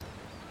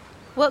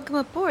Welcome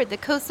aboard the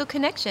Coastal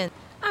Connection.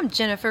 I'm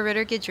Jennifer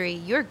Ritter Guidry,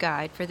 your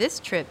guide for this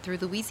trip through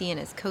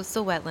Louisiana's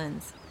coastal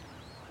wetlands.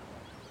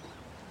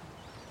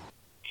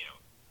 you know,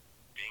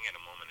 Being at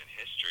a moment in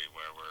history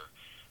where we're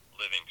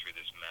living through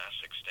this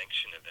mass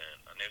extinction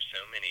event. I know so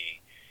many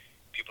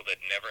people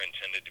that never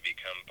intended to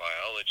become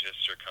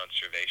biologists or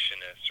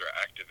conservationists or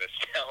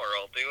activists now are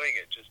all doing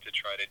it just to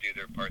try to do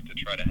their part to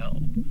try to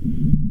help.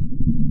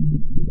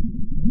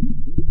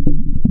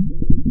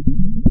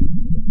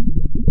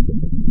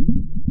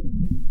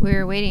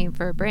 We're waiting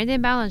for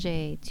Brandon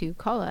Ballinger to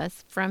call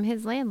us from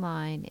his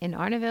landline in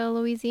Arneville,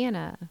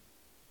 Louisiana.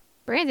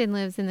 Brandon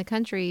lives in the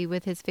country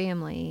with his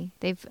family.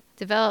 They've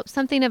developed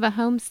something of a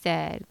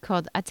homestead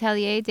called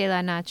Atelier de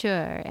la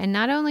Nature. And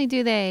not only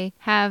do they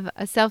have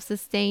a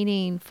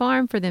self-sustaining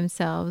farm for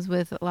themselves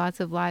with lots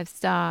of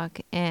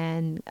livestock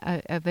and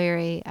a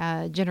very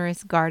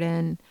generous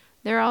garden,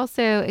 they're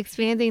also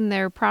expanding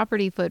their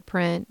property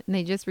footprint. And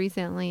they just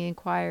recently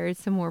acquired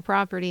some more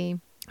property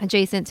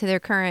adjacent to their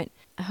current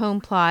home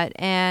plot,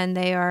 and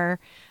they are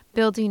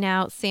building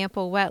out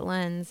sample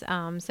wetlands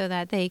so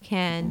that they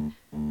can.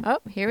 Oh,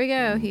 here we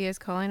go. He is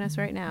calling us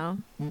right now.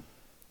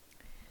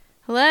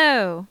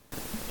 Hello.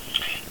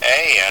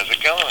 Hey, how's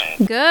it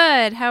going?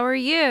 Good. How are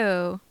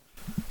you?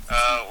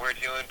 We're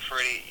doing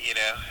pretty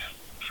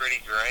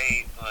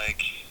great.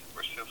 Like,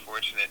 we're so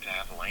fortunate to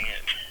have land.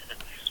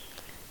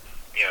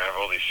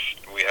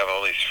 We have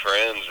all these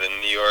friends in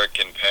New York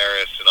and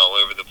Paris and all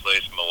over the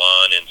place,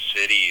 Milan and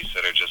cities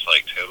that are just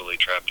like totally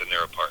trapped in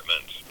their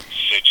apartments.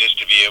 So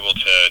just to be able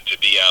to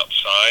be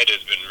outside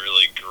has been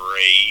really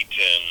great.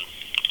 And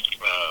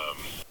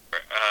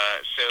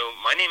so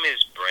my name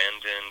is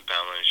Brandon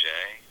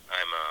Ballinger.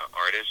 I'm an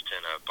artist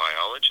and a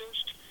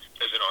biologist.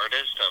 As an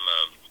artist,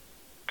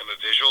 I'm a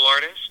visual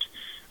artist.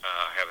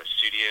 I have a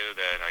studio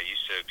that I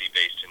used to be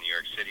based in New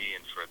York City,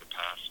 and for the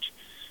past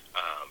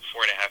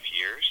 4.5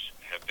 years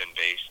have been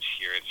based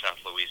here in South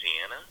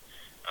Louisiana,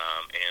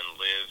 and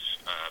live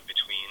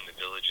between the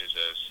villages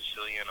of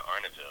Cecilia and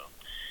Arneville.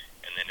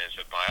 And then as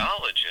a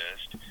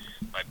biologist,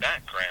 my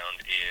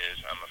background is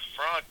I'm a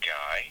frog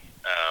guy,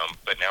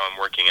 but now I'm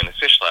working in the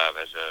fish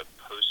lab as a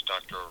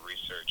postdoctoral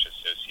research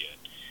associate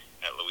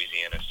at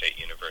Louisiana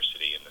State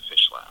University in the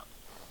fish lab.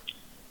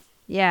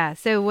 Yeah,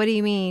 so what do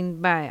you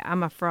mean by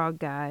I'm a frog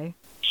guy?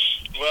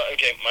 Well,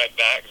 okay, my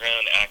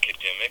background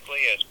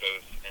academically as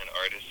both an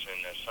artist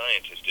and a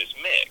scientist is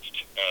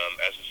mixed.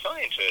 As a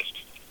scientist,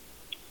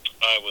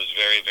 I was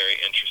very, very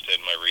interested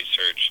in my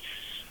research,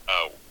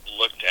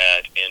 looked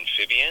at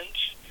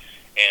amphibians,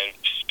 and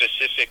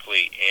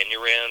specifically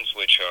anurans,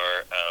 which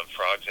are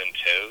frogs and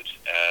toads,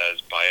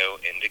 as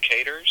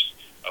bioindicators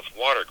of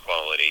water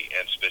quality,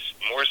 and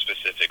more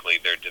specifically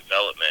their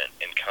development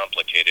in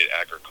complicated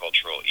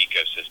agricultural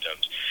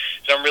ecosystems.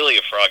 So I'm really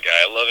a frog guy.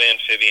 I love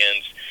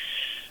amphibians.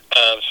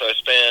 So I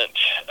spent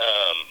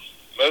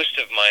most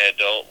of my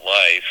adult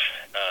life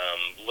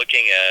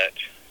looking at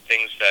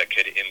things that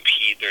could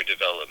impede their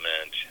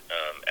development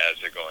as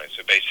they're going.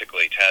 So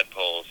basically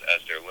tadpoles,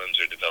 as their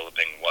limbs are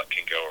developing, what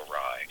can go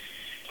awry.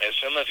 As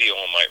some of you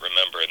all might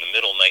remember, in the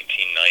middle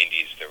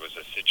 1990s, there was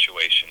a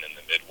situation in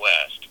the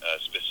Midwest,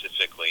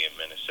 specifically in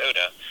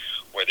Minnesota,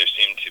 where there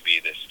seemed to be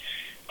this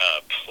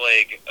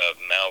plague of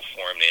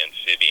malformed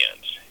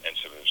amphibians. And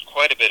so there was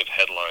quite a bit of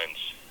headlines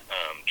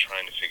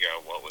trying to figure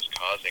out what was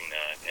causing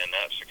that, and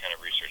that's the kind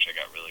of research I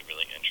got really,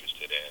 really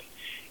interested in.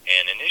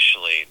 And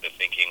initially, the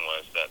thinking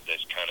was that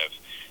this kind of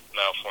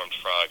malformed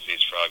frogs,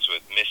 these frogs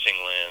with missing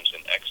limbs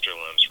and extra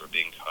limbs, were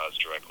being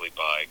caused directly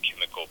by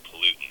chemical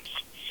pollutants.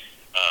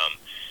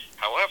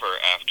 However,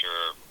 after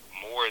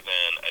more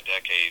than a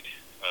decade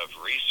of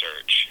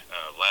research,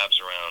 labs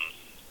around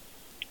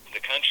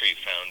the country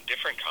found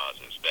different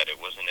causes, that it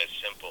wasn't as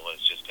simple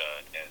as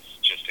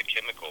just a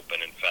chemical,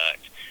 but in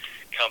fact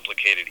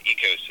complicated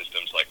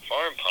ecosystems like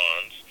farm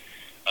ponds,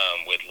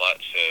 with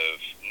lots of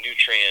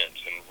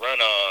nutrients and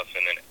runoff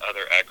and then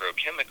other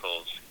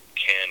agrochemicals,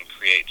 can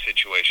create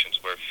situations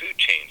where food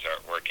chains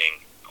aren't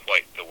working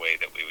quite the way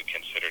that we would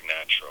consider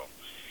natural.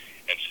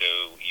 And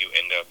so you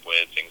end up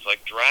with things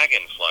like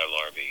dragonfly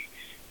larvae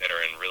that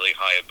are in really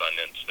high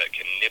abundance that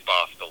can nip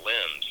off the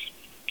limbs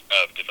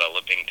of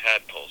developing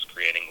tadpoles,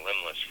 creating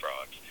limbless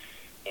frogs,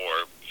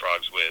 or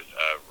frogs with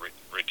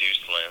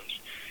reduced limbs.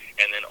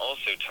 And then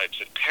also types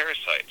of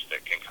parasites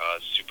that can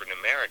cause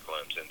supernumeric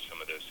limbs in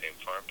some of those same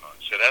farm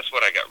ponds. So that's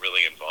what I got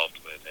really involved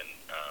with, and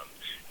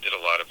did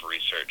a lot of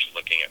research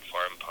looking at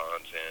farm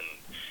ponds in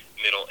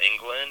Middle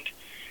England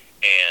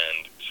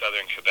and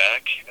Southern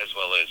Quebec, as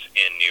well as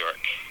in New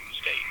York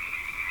State.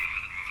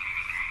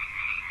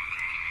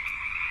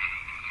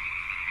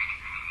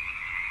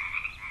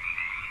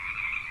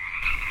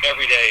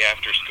 Every day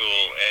after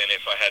school, and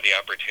if I had the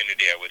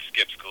opportunity, I would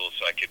skip school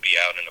so I could be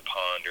out in a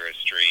pond or a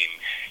stream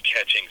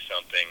catching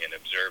something and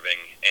observing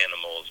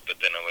animals, but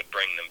then I would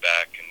bring them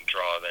back and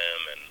draw them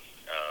and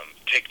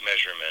take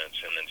measurements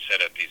and then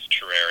set up these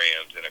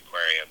terrariums and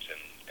aquariums.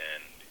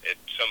 And at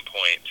some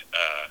point,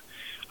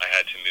 I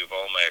had to move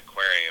all my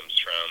aquariums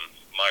from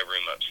my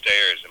room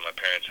upstairs in my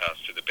parents' house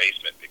to the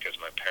basement because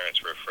my parents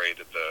were afraid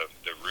that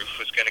the roof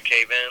was going to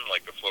cave in,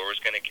 like the floor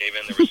was going to cave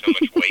in. There was so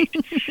much weight.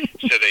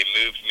 So they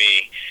moved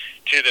me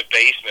to the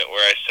basement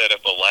where I set up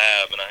a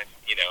lab, and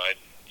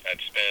I'd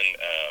spend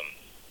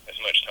as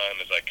much time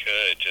as I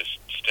could just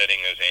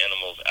studying those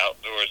animals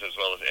outdoors as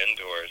well as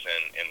indoors,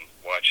 and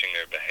watching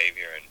their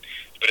behavior,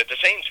 but at the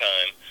same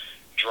time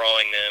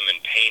drawing them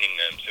and painting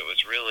them. So it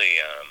was really,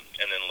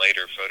 and then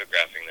later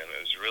photographing them.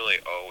 It was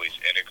really always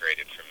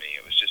integrated for me.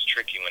 It was just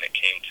tricky when it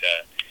came to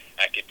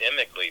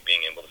academically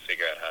being able to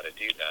figure out how to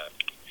do that.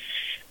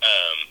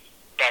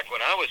 Back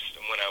when I was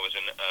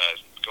in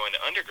going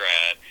to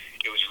undergrad,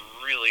 it was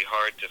really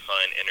hard to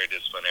find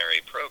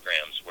interdisciplinary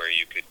programs where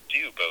you could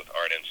do both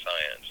art and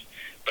science.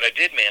 But I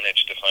did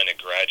manage to find a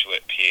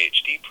graduate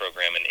PhD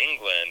program in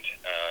England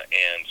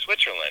and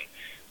Switzerland,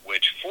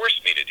 which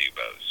forced me to do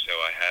both. So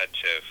I had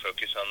to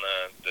focus on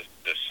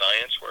the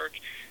science work,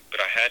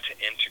 but I had to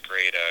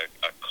integrate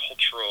a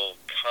cultural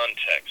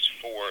context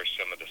for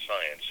some of the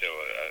science, so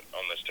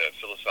almost a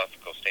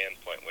philosophical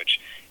standpoint, which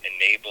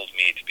enabled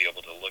me to be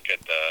able to look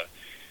at the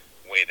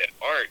way that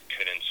art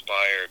could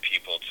inspire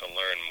people to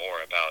learn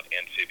more about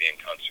amphibian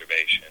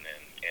conservation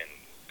and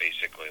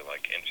basically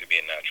like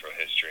amphibian natural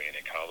history and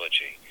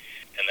ecology.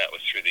 And that was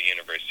through the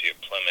University of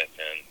Plymouth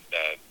and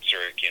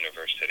Zurich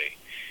University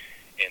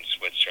in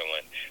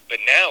Switzerland.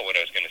 But now what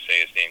I was going to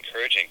say is the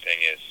encouraging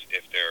thing is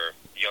if there are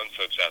young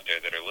folks out there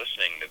that are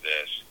listening to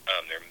this,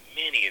 there are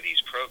many of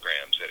these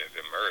programs that have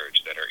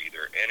emerged that are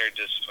either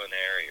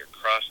interdisciplinary or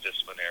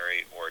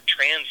cross-disciplinary or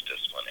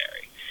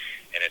transdisciplinary.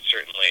 And it's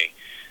certainly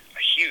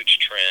a huge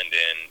trend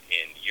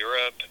in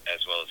Europe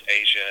as well as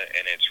Asia,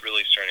 and it's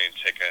really starting to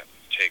take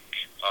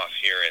off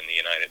here in the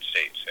United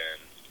States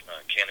and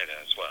Canada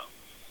as well.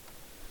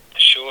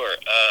 Sure.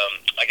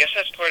 I guess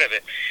that's part of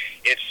it.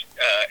 It's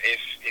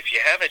if you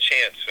have a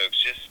chance,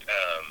 folks, just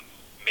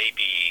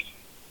maybe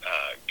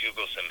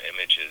Google some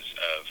images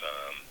of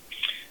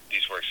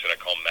these works that I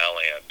call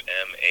MALAMP,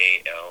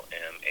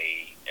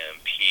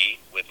 MALMAMP,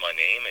 with my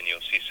name, and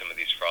you'll see some of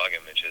these frog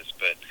images.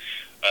 But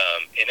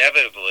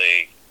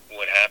inevitably,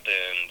 what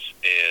happens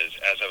is,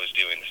 as I was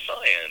doing the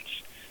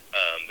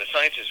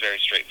science is very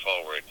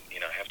straightforward.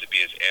 I have to be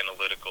as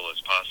analytical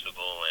as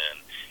possible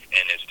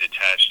and as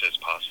detached as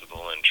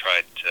possible, and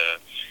try to,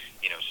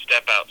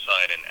 step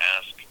outside and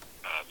ask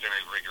very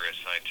rigorous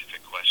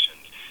scientific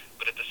questions.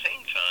 But at the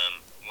same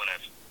time, when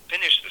I've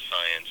finished the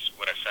science,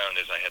 what I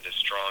found is I had this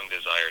strong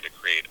desire to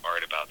create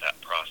art about that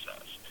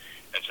process.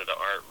 And so the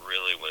art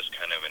really was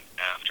kind of an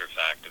after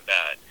fact of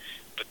that.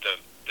 But the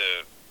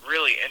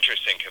really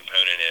interesting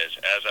component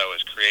is, as I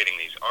was creating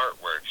these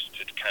artworks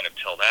to kind of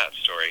tell that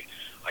story,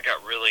 I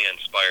got really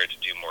inspired to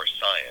do more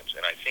science.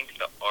 And I think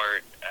the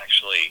art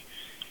actually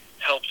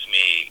helped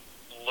me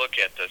look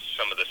at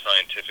some of the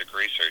scientific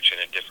research in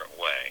a different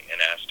way and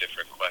ask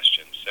different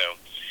questions. So,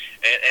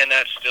 and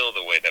that's still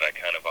the way that I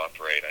kind of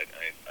operate.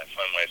 I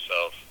find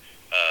myself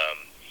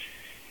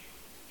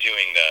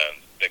doing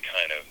the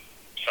kind of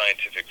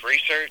scientific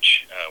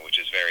research,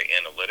 which is very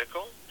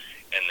analytical,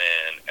 and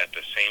then at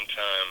the same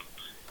time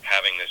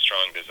having this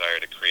strong desire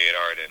to create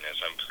art. And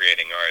as I'm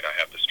creating art, I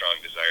have the strong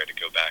desire to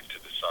go back to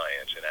the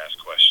science and ask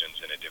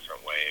questions in a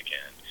different way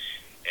again.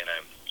 And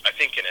I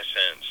think in a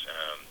sense,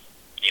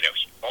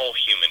 all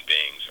human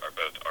beings are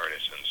both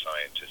artists and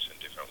scientists in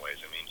different ways.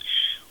 I mean,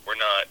 we're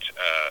not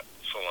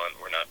full-on,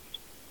 we're not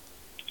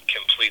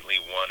completely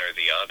one or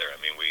the other.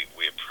 I mean,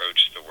 we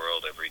approach the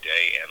world every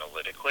day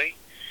analytically,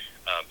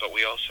 but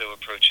we also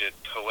approach it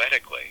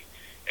poetically.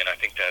 And I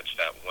think that's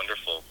that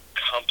wonderful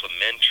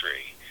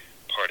complementary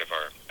part of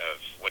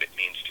what it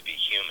means to be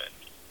human.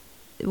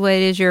 What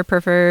is your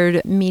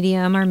preferred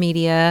medium or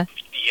media?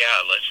 Yeah,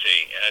 let's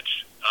see.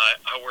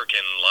 I work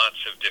in lots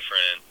of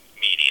different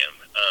medium,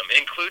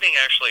 including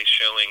actually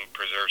showing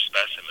preserved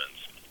specimens.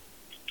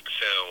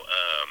 So,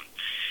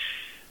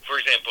 for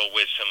example,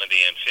 with some of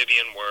the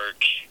amphibian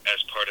work, as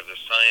part of the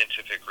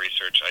scientific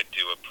research, I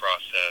do a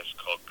process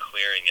called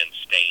clearing and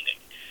staining.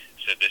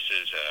 So this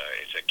is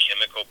it's a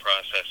chemical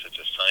process. It's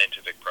a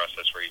scientific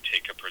process where you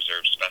take a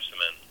preserved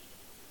specimen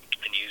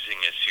and using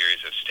a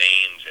series of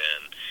stains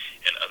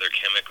and other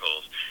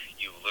chemicals,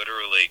 you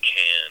literally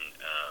can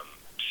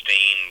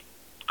stain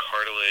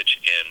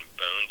cartilage and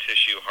bone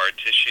tissue, hard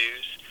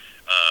tissues,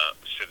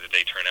 so that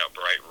they turn out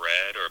bright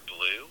red or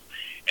blue,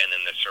 and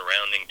then the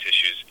surrounding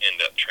tissues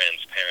end up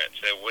transparent.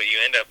 So what you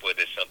end up with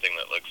is something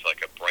that looks like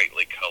a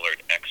brightly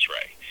colored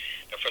X-ray.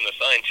 Now, from the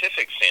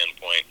scientific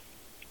standpoint,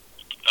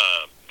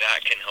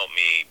 that can help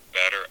me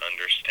better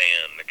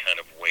understand the kind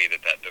of way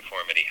that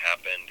deformity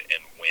happened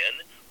and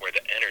where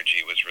the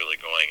energy was really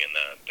going in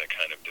the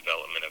kind of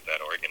development of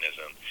that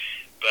organism.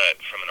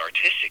 But from an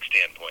artistic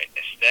standpoint,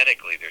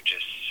 aesthetically, they're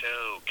just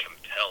so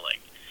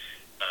compelling.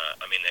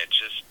 I mean, they're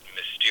just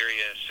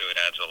mysterious, so it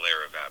adds a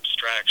layer of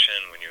abstraction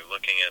when you're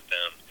looking at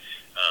them,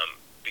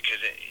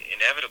 because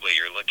inevitably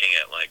you're looking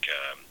at like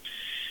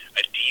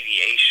a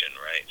deviation,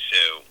 right?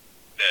 So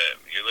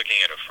you're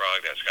looking at a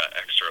frog that's got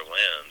extra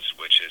limbs,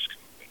 which is,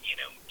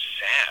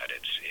 sad.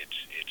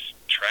 It's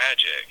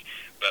tragic.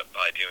 But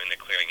by doing the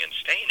clearing and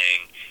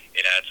staining,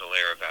 it adds a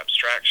layer of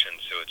abstraction,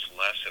 so it's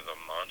less of a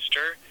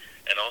monster,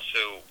 And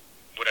also,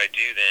 what I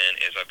do then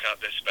is I've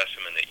got this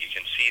specimen that you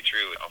can see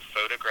through. I'll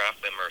photograph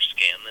them or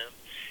scan them,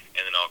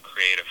 and then I'll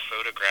create a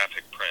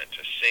photographic print,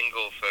 a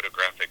single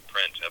photographic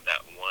print of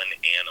that one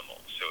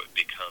animal. So it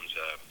becomes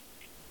a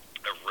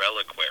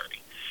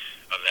reliquary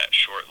of that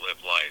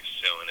short-lived life.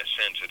 So in a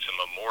sense, it's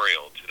a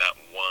memorial to that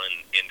one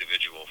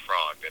individual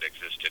frog that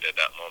existed at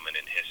that moment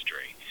in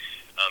history.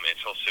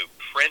 It's also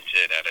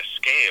printed at a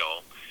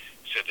scale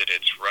so that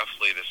it's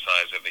roughly the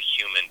size of a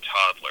human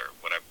toddler.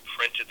 When I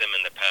printed them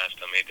in the past,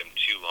 I made them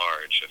too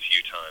large a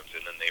few times,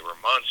 and then they were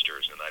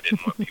monsters, and I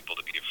didn't want people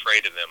to be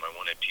afraid of them. I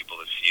wanted people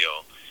to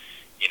feel,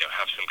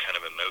 have some kind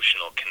of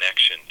emotional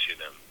connection to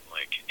them,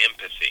 like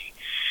empathy.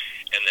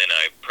 And then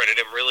I printed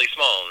them really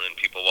small, and then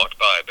people walked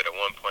by. But at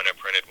one point, I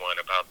printed one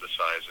about the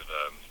size of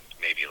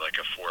maybe like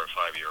a 4 or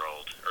 5 year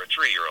old or a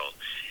 3-year-old,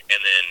 and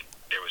then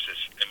there was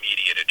this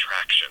immediate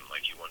attraction,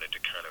 like you wanted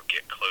to kind of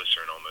get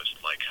closer and almost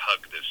like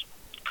hug this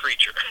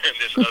creature,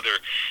 this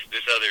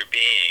other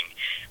being.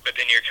 But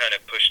then you're kind of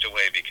pushed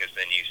away because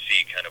then you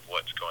see kind of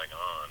what's going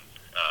on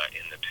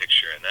in the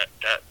picture, and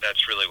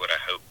that's really what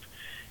I hope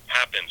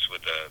happens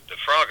with the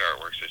frog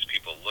artworks is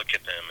people look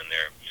at them and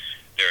they're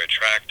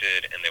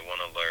attracted and they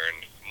want to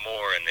learn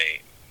more, and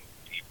they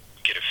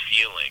get a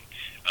feeling,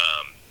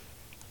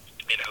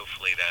 and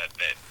hopefully that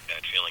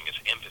feeling is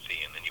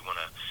empathy, and then you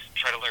want to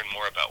try to learn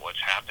more about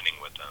what's happening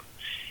with them.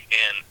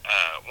 And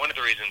one of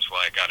the reasons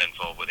why I got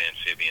involved with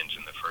amphibians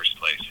in the first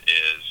place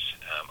is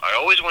I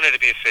always wanted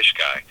to be a fish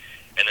guy.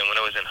 And then when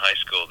I was in high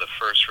school, the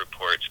first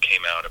reports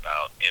came out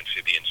about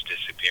amphibians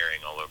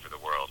disappearing all over the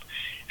world.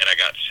 And I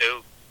got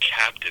so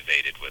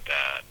captivated with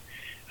that.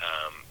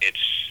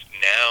 It's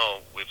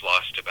now we've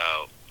lost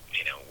about,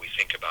 we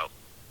think about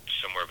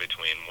somewhere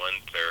between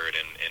 1/3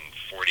 and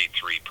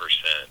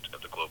 43%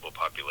 of the global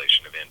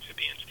population of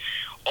amphibians,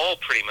 all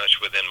pretty much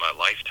within my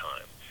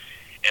lifetime.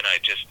 And I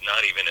just,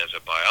 not even as a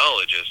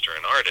biologist or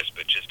an artist,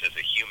 but just as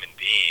a human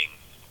being,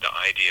 the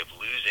idea of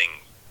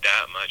losing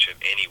that much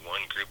of any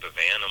one group of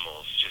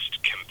animals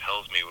just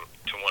compels me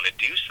to want to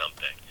do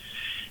something.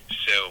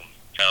 So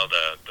now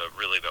the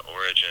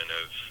origin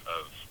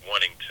of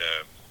wanting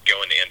to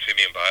go into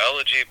amphibian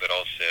biology, but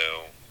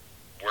also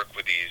work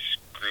with these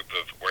group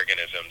of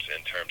organisms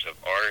in terms of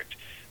art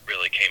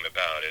really came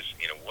about as,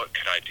 what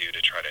could I do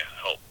to try to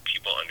help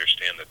people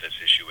understand that this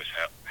issue was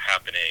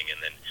happening,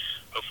 and then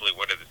hopefully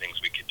what are the things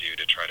we could do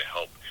to try to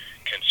help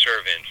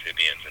conserve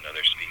amphibians and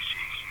other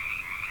species.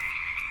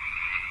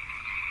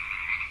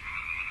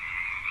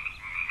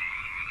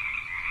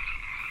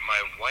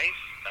 My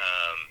wife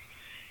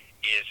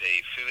is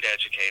a food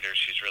educator.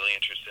 She's really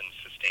interested in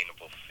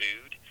sustainable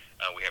food.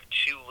 We have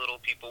 2 little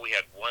people. We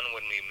had one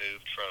when we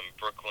moved from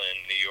Brooklyn,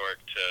 New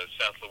York to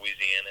South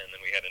Louisiana, and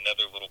then we had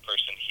another little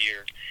person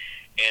here.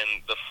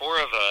 And the 4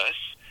 of us,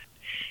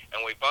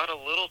 and we bought a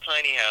little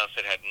tiny house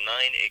that had 9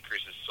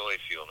 acres of soy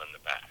field in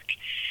the back.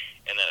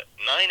 And at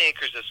 9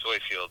 acres of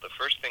soy field, the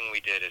first thing we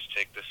did is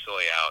take the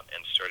soy out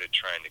and started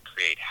trying to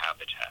create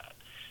habitat.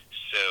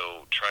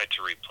 So tried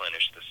to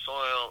replenish the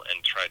soil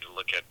and tried to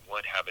look at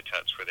what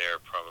habitats were there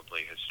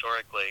probably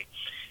historically.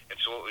 And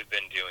so what we've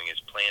been doing is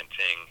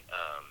planting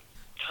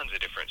tons of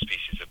different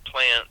species of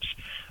plants,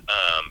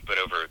 but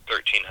over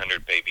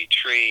 1,300 baby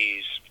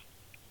trees,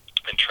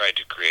 and tried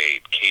to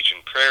create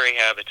Cajun prairie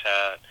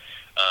habitat,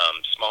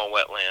 small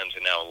wetlands,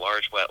 and now a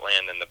large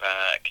wetland in the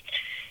back.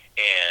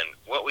 And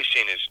what we've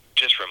seen is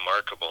just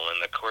remarkable. In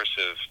the course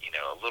of,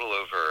 a little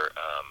over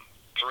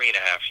 3.5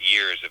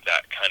 years of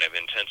that kind of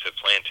intensive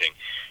planting,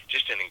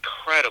 just an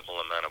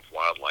incredible amount of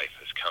wildlife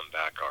has come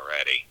back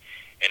already.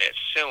 And it's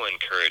so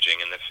encouraging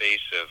in the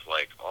face of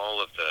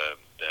all of the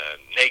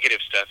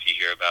negative stuff you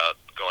hear about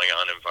going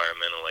on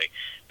environmentally.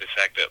 The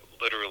fact that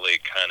literally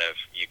kind of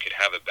you could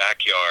have a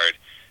backyard,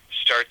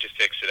 start to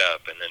fix it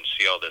up, and then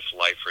see all this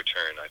life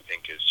return, I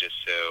think is just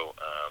so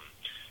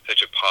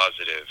such a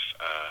positive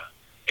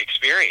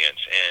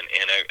experience,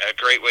 and a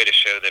great way to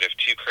show that if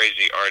 2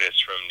 crazy artists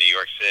from New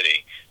York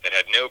City that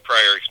had no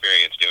prior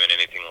experience doing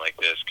anything like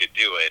this could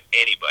do it,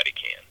 anybody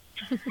can.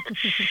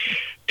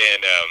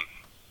 And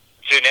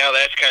so now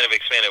that's kind of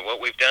expanded.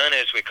 What we've done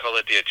is we call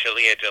it the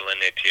Atelier de la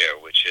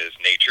Nature, which is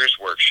nature's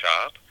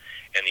workshop.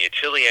 And the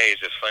atelier is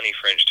a funny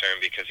French term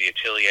because the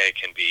atelier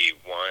can be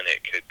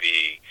it could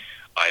be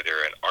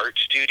either an art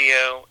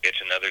studio, it's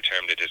another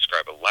term to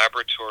describe a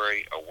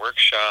laboratory, a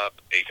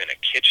workshop, even a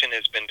kitchen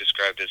has been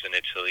described as an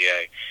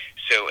atelier.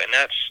 So, and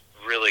that's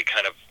really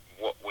kind of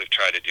what we've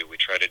tried to do. We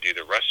try to do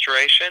the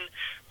restoration,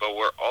 but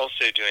we're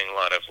also doing a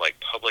lot of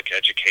public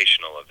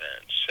educational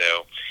events.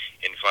 So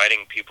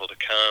inviting people to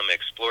come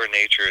explore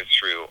nature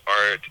through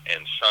art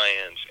and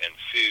science and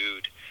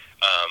food.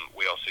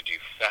 We also do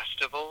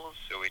festivals.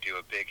 So we do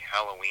a big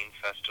Halloween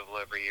festival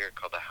every year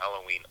called the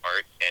Halloween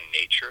Art and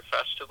Nature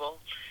Festival.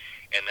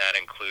 And that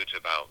includes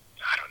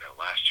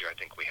last year I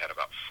think we had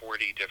about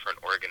 40 different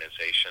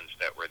organizations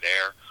that were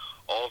there.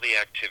 All the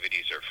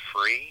activities are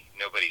free.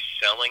 Nobody's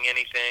selling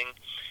anything.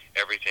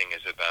 Everything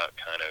is about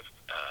kind of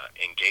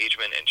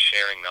engagement and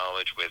sharing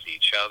knowledge with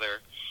each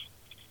other.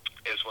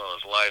 as well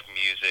as live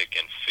music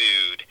and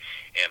food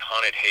and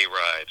haunted hay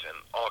rides and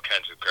all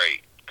kinds of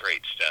great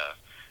stuff.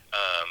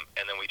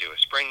 And then we do a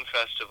spring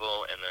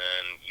festival and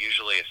then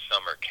usually a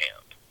summer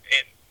camp.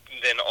 And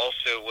then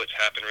also what's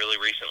happened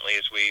really recently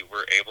is we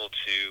were able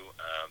to,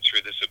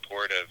 through the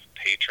support of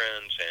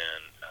patrons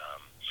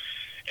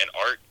and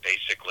art,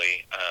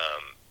 basically,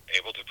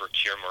 able to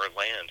procure more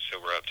land.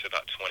 So we're up to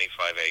about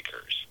 25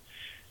 acres.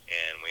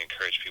 And we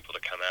encourage people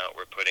to come out.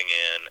 We're putting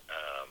in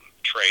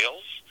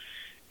trails,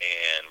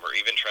 and we're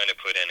even trying to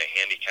put in a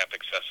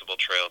handicap-accessible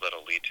trail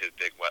that'll lead to a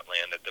big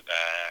wetland at the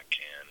back.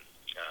 And,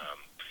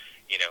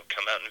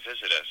 come out and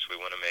visit us. We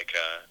want to make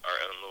our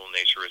own little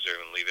nature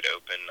reserve and leave it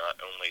open not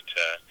only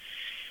to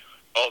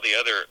all the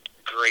other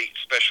great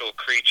special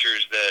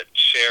creatures that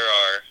share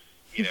our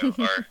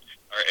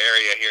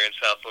area here in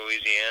South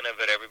Louisiana,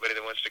 but everybody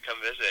that wants to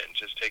come visit and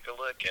just take a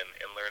look and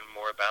learn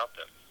more about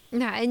them.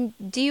 Yeah, and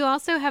do you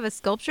also have a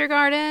sculpture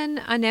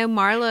garden? I know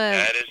Marla.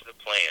 That is the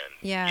plan.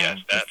 Yeah.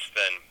 Yes, that's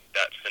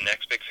the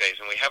next big phase,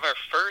 and we have our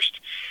first.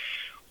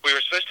 We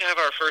were supposed to have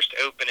our first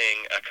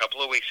opening a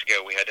couple of weeks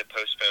ago. We had to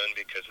postpone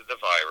because of the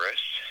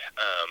virus,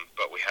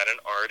 but we had an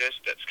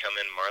artist that's come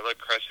in, Marla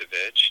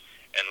Kresovich,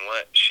 and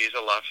she's a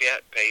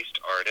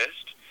Lafayette-based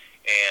artist,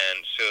 and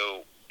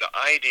so the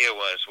idea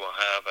was we'll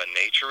have a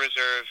nature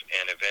reserve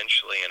and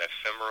eventually an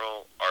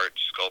ephemeral art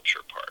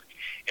sculpture park.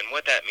 And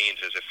what that means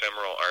is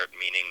ephemeral art,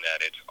 meaning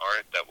that it's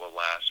art that will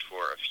last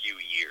for a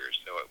few years.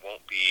 So it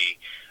won't be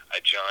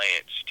a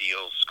giant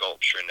steel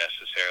sculpture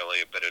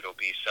necessarily, but it'll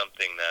be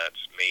something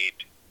that's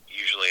made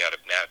usually out of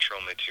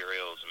natural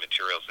materials and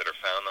materials that are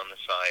found on the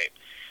site,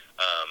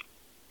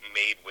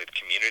 made with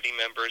community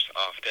members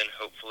often.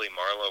 Hopefully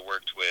Marla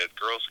worked with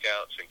Girl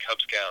Scouts and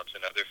Cub Scouts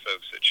and other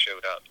folks that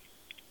showed up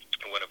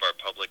at one of our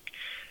public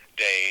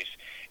days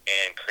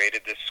and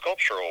created this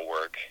sculptural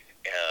work.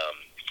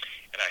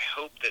 And I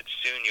hope that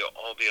soon you'll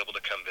all be able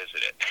to come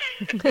visit it.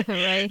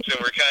 Right. So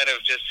we're kind of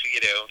just,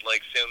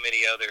 like so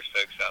many other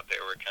folks out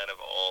there, we're kind of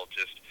all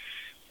just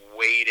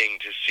waiting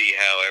to see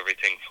how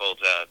everything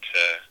folds out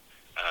to,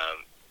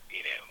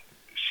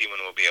 see when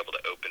we'll be able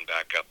to open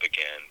back up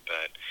again.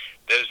 But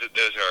those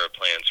are our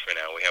plans for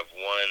now. We have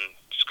one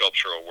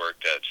sculptural work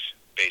that's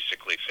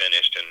basically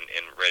finished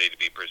and ready to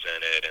be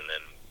presented, and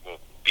then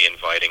we'll be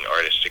inviting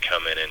artists to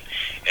come in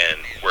and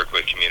work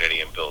with community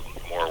and build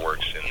more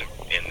works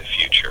in the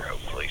future,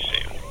 hopefully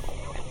soon.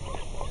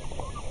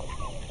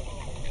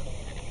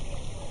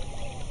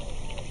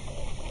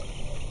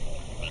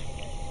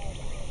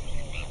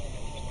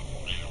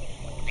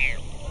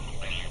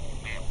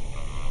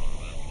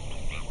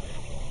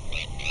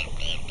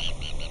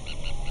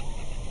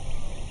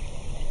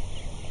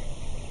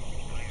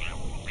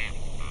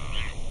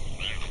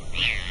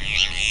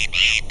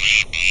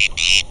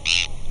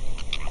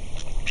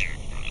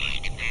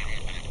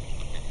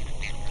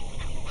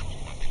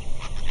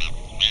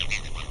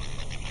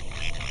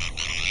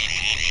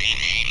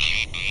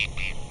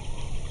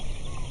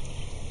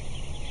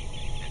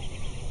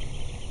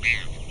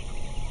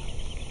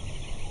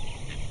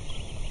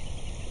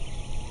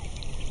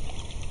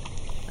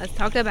 Let's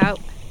talk about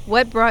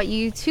what brought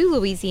you to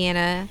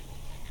Louisiana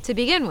to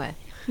begin with.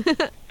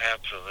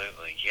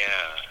 Absolutely,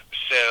 yeah.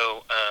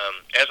 So,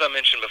 as I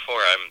mentioned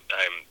before, I'm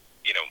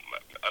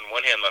on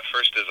one hand, my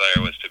first desire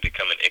was to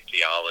become an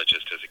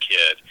ichthyologist as a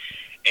kid,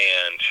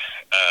 and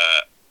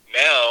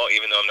now,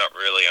 even though I'm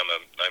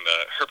a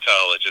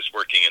herpetologist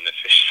working in the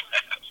fish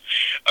lab.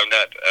 I'm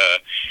not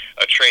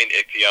a trained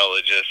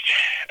ichthyologist,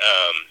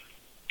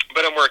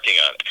 but I'm working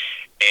on it.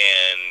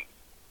 And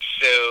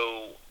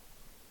so,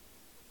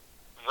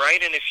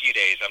 right in a few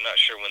days, I'm not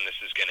sure when this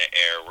is going to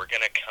air, we're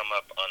going to come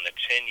up on the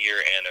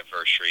 10-year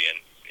anniversary, and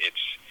it's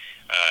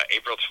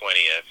April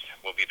 20th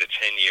will be the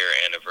 10-year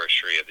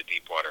anniversary of the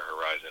Deepwater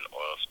Horizon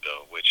oil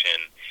spill, which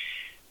in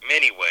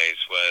many ways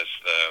was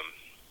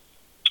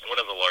one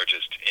of the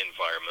largest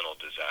environmental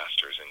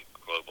disasters in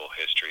global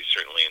history,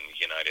 certainly in the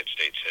United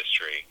States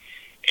history,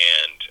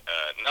 and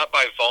not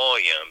by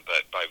volume,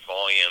 but by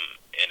volume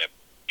in a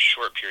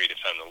short period of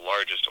time, the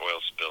largest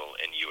oil spill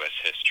in U.S.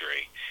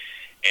 history.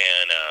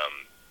 And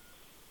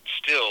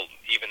still,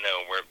 even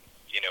though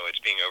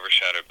it's being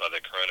overshadowed by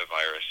the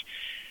coronavirus,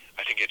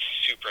 I think it's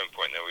super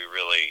important that we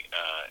really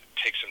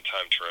take some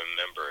time to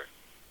remember,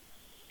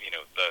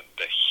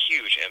 the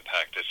huge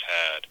impact this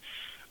had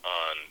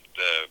on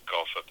the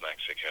Gulf of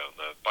Mexico,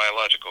 the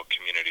biological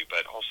community,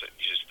 but also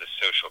just the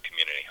social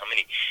community. How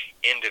many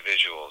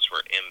individuals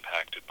were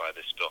impacted by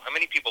this spill? How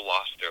many people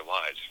lost their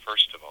lives,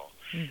 first of all?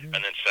 Mm-hmm. And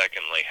then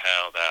secondly,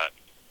 how that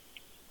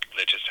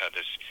just had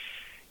this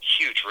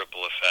huge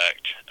ripple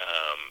effect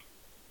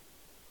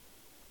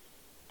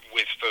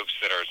with folks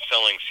that are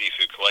selling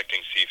seafood, collecting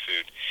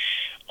seafood,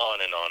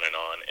 on and on and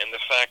on. And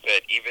the fact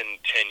that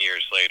even 10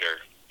 years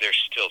later, there's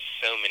still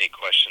so many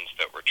questions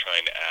that we're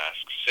trying to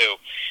ask. So,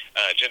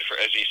 Jennifer,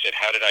 as you said,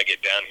 how did I get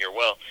down here?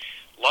 Well,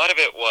 a lot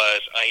of it was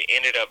I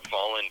ended up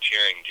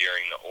volunteering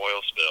during the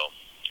oil spill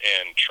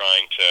and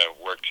trying to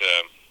work to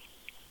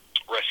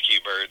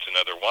rescue birds and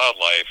other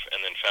wildlife, and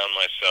then found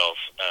myself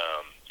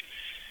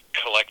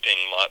collecting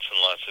lots and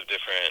lots of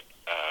different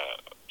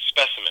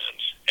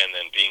specimens, and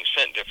then being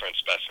sent different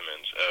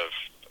specimens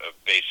of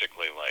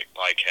basically like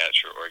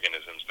bycatch or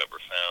organisms that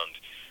were found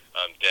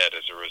dead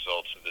as a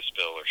result of the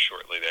spill or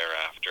shortly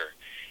thereafter.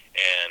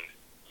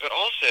 But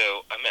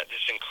also, I met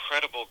this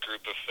incredible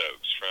group of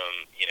folks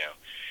from,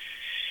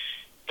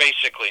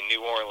 basically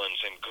New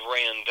Orleans and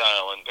Grand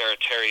Isle and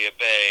Barataria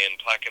Bay and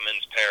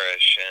Plaquemines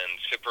Parish and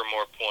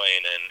Sippermore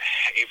Point and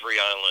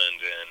Avery Island,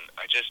 and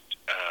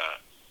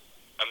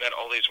I met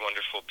all these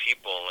wonderful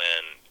people,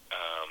 and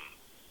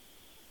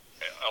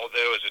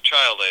although as a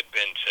child I'd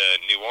been to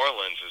New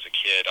Orleans as a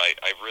kid,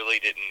 I really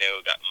didn't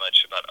know that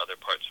much about other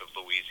parts of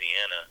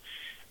Louisiana,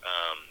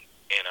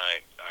 and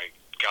I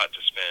got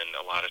to spend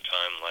a lot of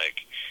time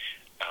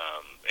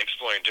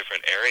exploring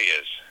different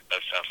areas of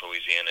South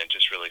Louisiana, and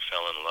just really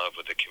fell in love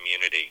with the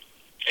community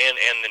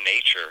and the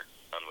nature,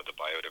 and with the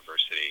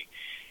biodiversity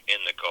in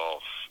the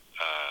Gulf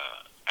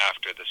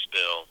after the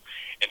spill,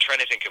 and trying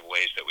to think of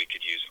ways that we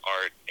could use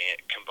art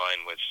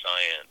combined with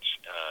science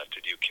to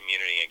do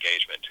community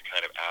engagement, to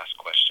kind of ask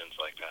questions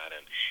like that.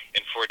 And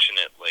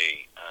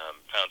fortunately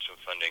found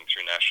some funding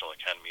through National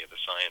Academy of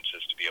the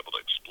Sciences to be able to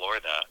explore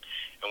that.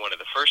 And one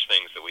of the first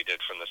things that we did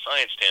from the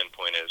science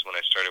standpoint is, when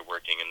I started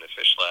working in the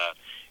fish lab,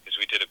 is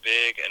we did a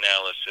big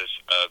analysis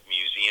of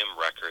museum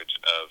records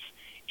of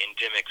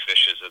endemic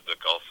fishes of the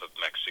Gulf of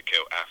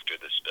Mexico after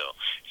the spill.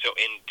 So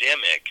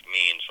endemic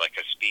means like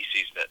a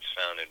species that's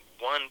found in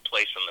one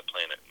place on the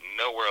planet,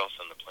 nowhere else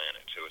on the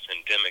planet. So it's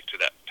endemic to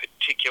that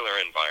particular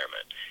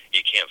environment.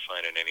 You can't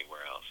find it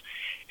anywhere else.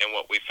 And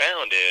what we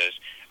found is,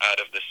 out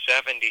of the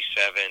 77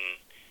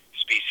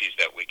 species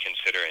that we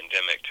consider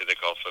endemic to the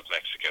Gulf of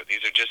Mexico,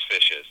 these are just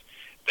fishes,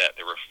 that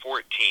there were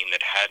 14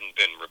 that hadn't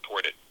been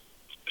reported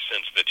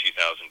since the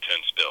 2010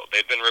 spill.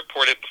 They'd been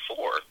reported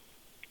before,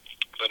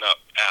 but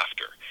not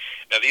after.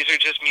 Now, these are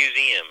just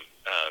museum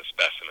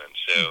specimens,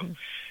 so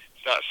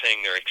it's not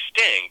saying they're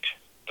extinct,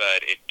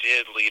 but it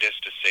did lead us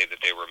to say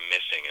that they were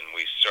missing, and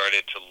we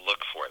started to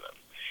look for them.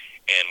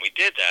 And we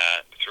did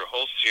that through a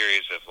whole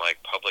series of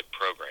public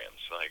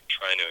programs, like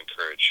trying to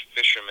encourage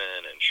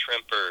fishermen and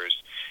shrimpers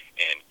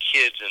and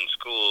kids in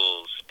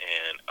schools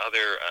and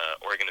other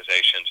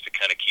organizations to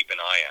kind of keep an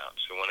eye out.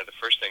 So one of the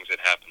first things that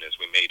happened is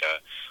we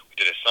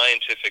did a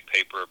scientific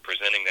paper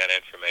presenting that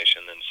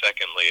information. Then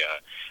secondly,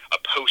 a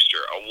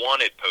poster, a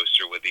wanted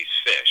poster with these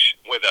fish,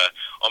 with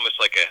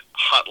almost like a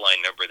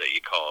hotline number that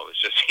you call. It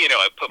was just,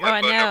 I put my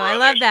phone number on I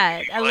love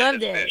that. I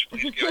loved it. Fish,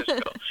 please give us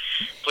a call.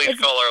 Please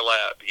call our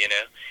lab,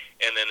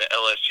 and then the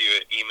LSU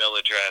email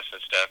address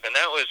and stuff. And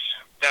that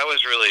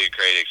was really a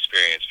great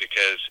experience,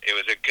 because it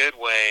was a good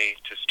way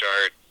to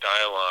start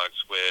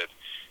dialogues with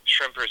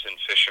shrimpers and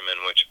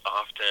fishermen, which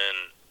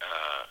often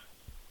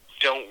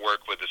don't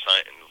work with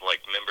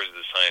members of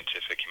the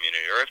scientific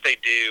community, or if they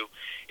do,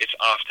 it's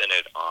often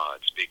at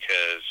odds,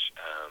 because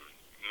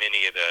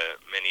many of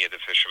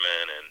the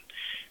fishermen and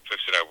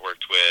folks that I've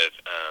worked with,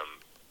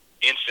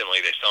 instantly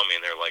they saw me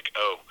and they're like,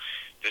 "Oh,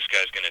 this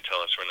guy's going to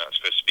tell us we're not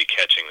supposed to be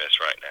catching this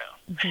right now."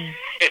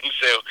 And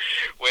so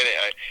when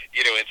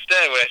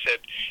instead when I said,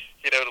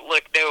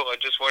 "Look, no,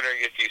 I'm just wondering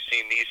if you've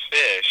seen these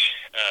fish,"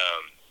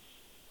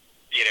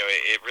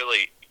 it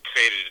really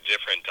created a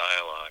different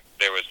dialogue.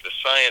 There was the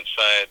science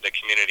side, the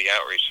community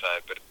outreach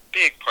side, but a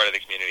big part of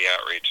the community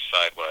outreach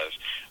side was,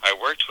 I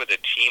worked with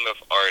a team of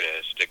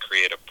artists to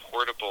create a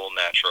portable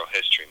natural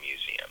history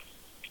museum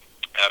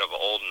out of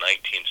old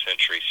 19th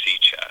century sea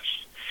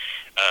chests.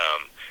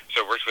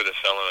 So I worked with a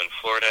fellow in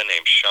Florida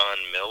named Sean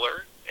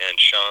Miller, and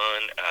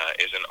Sean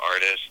is an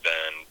artist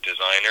and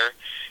designer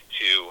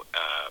who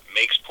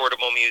makes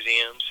portable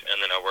museums.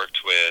 And then I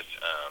worked with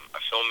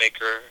a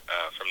filmmaker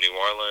from New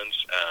Orleans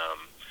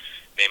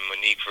named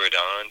Monique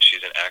Verdon.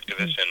 She's an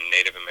activist and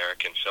Native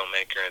American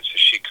filmmaker, and so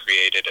she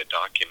created a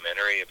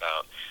documentary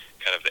about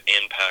kind of the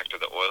impact of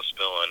the oil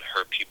spill on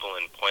her people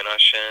in Pointe Aux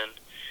Chenes,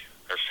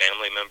 her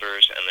family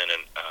members, and then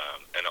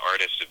an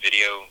artist, a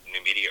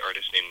new media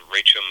artist named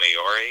Rachel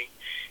Mayori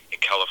in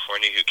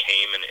California, who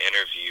came and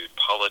interviewed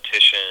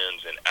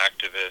politicians and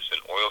activists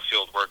and oil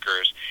field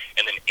workers,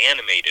 and then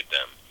animated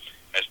them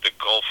as the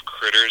Gulf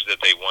critters that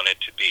they wanted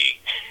to be,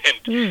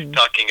 and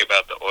talking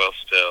about the oil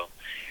spill.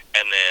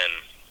 And then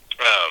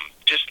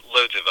just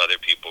loads of other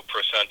people.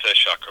 Prasanta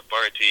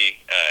Chakrabarty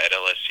at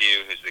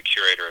LSU, who's the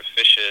curator of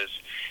fishes.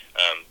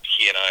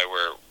 He and I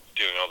were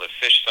doing all the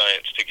fish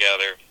science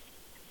together.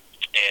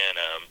 And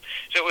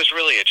so it was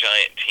really a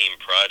giant team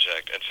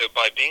project. And so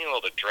by being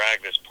able to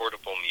drag this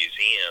portable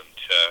museum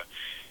to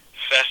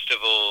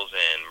festivals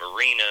and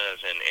marinas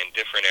and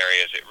different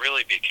areas, it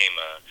really became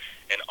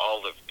an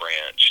olive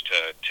branch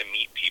to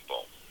meet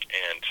people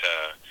and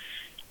to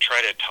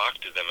try to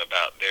talk to them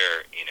about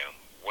their,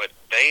 what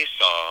they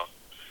saw,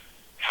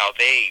 how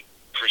they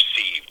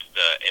perceived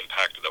the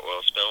impact of the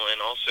oil spill, and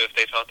also if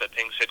they thought that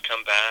things had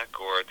come back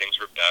or things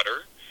were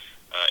better.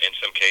 In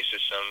some cases,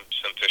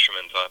 some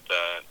fishermen thought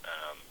that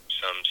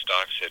some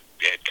stocks had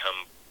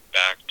come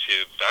back to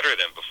better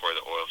than before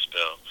the oil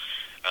spill.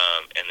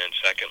 And then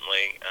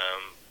secondly,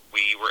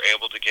 we were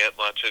able to get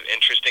lots of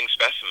interesting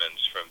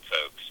specimens from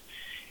folks.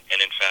 And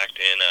in fact,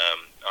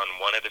 on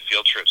one of the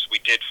field trips, we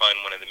did find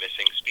one of the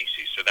missing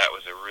species. So that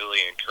was a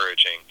really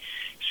encouraging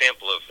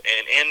sample of,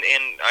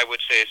 and I would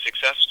say a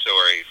success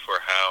story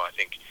for how I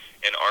think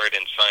an art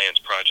and science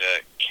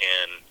project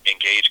can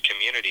engage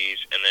communities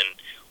and then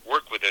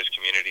work with those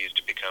communities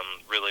to become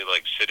really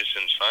like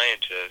citizen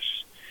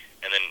scientists,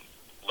 and then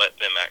let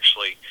them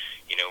actually,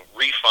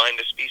 refine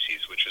the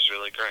species, which was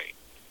really great.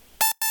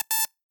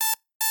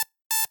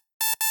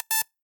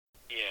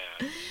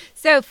 Yeah.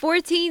 So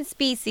 14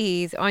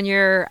 species on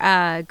your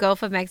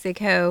Gulf of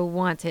Mexico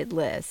wanted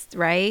list,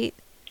 right?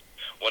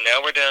 Well,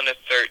 now we're down to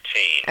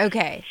 13.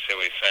 Okay. So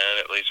we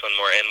found at least one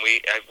more, and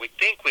we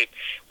think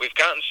we've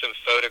gotten some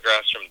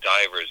photographs from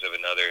divers of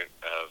another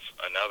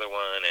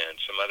one, and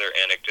some other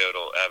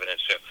anecdotal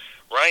evidence. So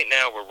right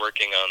now we're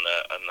working on the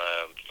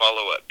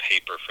follow-up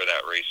paper for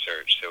that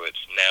research. So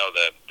it's now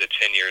the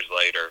 10 years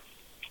later,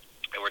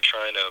 and we're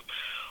trying to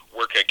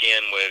work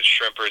again with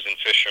shrimpers and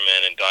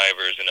fishermen and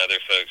divers and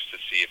other folks to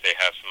see if they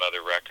have some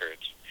other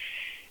records.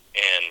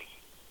 And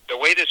the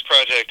way this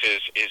project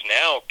is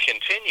now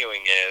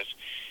continuing is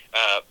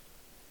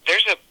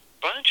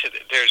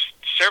there's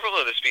several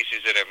of the species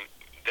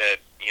that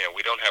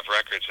we don't have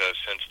records of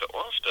since the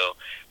oil spill,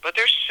 but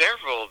there's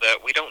several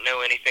that we don't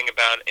know anything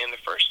about in the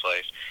first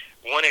place.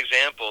 One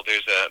example,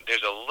 there's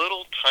a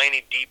little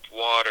tiny deep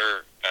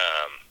water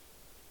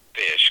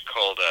fish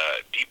called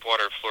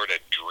Deepwater Florida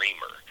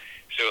Dreamer.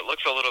 So it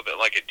looks a little bit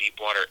like a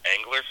deepwater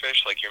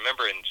anglerfish. Like you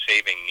remember in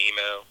Saving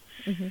Nemo,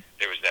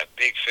 there was that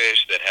big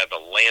fish that had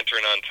the lantern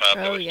on top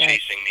that was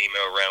chasing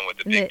Nemo around with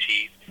the big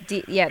teeth.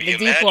 The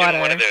deep imagine water.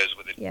 One of those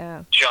with a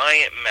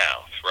giant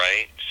mouth,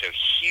 right? So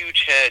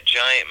huge head,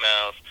 giant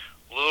mouth,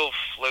 little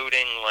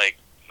floating light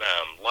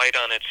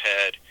on its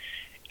head,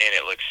 and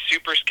it looks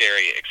super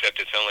scary, except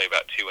it's only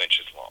about 2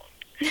 inches long.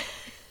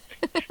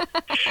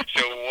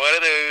 So one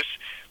of those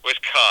was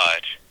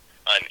caught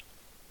on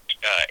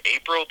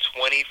April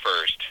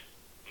 21st,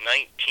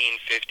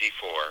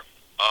 1954,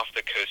 off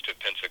the coast of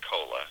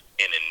Pensacola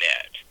in a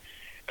net.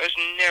 It was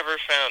never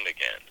found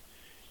again.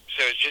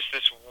 So it's just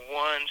this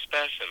one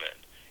specimen.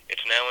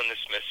 It's now in the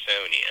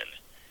Smithsonian.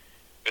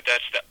 But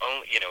that's the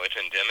only, it's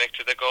endemic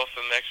to the Gulf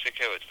of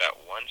Mexico. It's that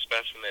one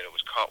specimen. It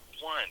was caught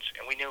once,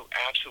 and we know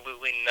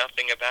absolutely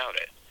nothing about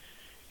it.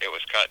 It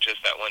was caught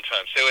just that one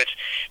time. So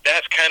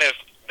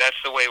that's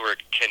the way we're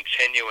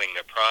continuing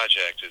the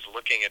project, is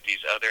looking at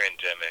these other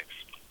endemics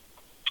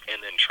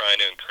and then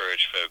trying to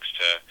encourage folks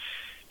to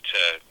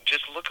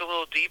just look a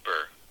little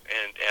deeper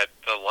and at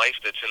the life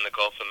that's in the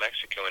Gulf of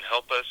Mexico and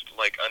help us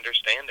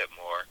understand it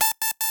more.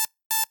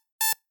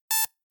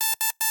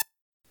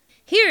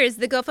 Here is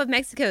the Gulf of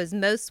Mexico's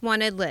most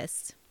wanted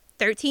list.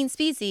 13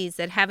 species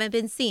that haven't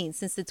been seen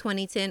since the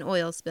 2010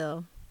 oil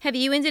spill. Have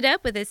you ended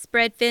up with a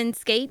spread fin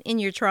skate in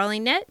your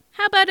trawling net?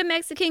 How about a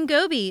Mexican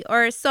goby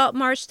or a salt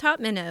marsh top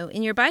minnow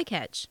in your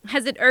bycatch?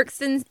 Has an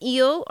Erskine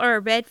eel or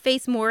a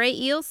red-faced moray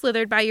eel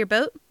slithered by your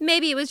boat?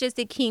 Maybe it was just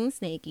a king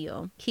snake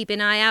eel. Keep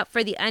an eye out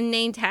for the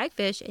unnamed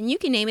hagfish, and you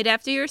can name it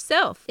after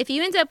yourself. If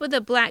you end up with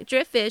a black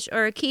driftfish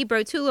or a key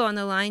brotula on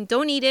the line,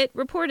 don't eat it,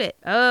 report it.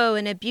 Oh,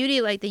 and a beauty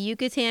like the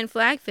Yucatan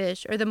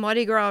flagfish or the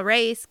Mardi Gras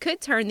race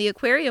could turn the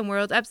aquarium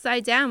world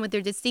upside down with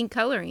their distinct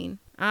coloring.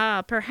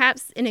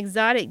 Perhaps an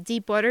exotic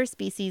deep water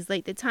species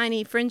like the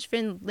tiny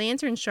French-fin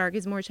lantern shark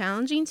is more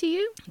challenging to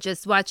you?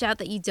 Just watch out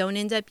that you don't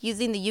end up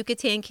using the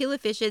Yucatan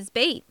killifish as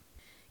bait.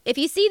 If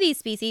you see these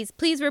species,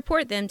 please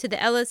report them to the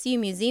LSU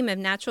Museum of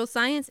Natural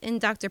Science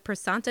and Dr.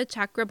 Prasanta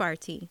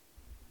Chakrabarti.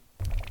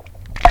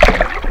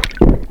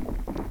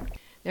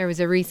 There was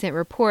a recent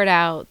report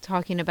out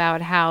talking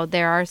about how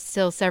there are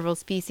still several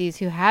species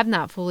who have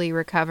not fully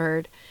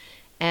recovered.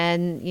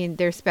 And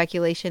there's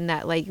speculation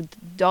that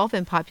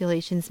dolphin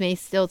populations may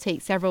still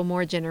take several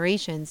more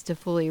generations to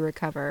fully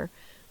recover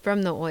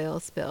from the oil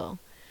spill.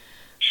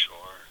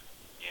 Sure,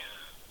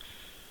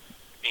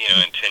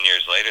 yeah. And 10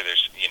 years later,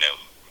 there's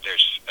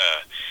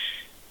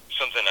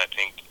something I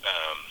think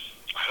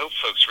I hope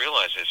folks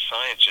realize is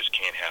science just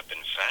can't happen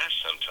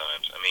fast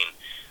sometimes. I mean,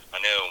 I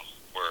know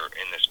we're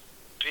in this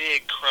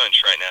big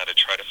crunch right now to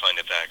try to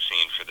find a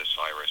vaccine for this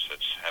virus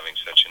that's having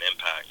such an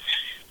impact,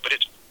 but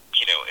it's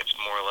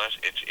more or less,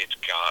 it's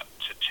got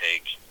to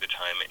take the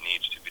time it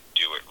needs to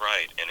do it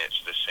right, and it's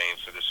the same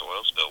for this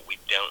oil spill.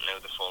 We don't know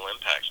the full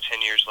impacts.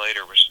 10 years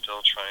later, we're still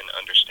trying to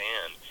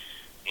understand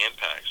the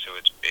impact, so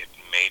it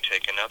may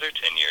take another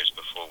 10 years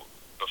before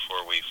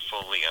we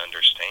fully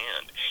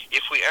understand,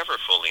 if we ever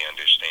fully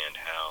understand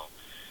how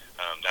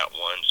that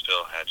one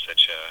spill had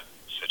such a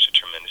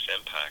tremendous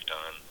impact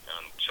on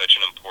such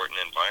an important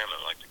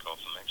environment like the Gulf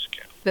of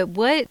Mexico. But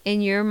what,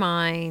 in your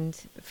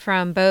mind,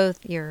 from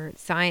both your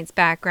science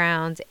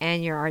background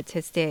and your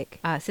artistic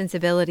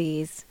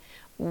sensibilities,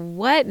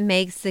 what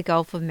makes the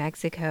Gulf of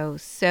Mexico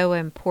so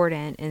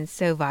important and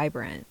so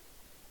vibrant?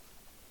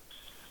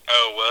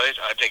 Oh, well,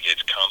 I think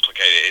it's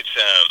complicated. It's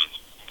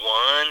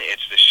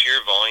it's the sheer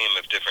volume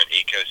of different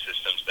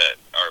ecosystems that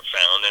are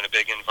found in a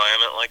big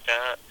environment like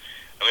that.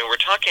 I mean, we're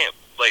talking,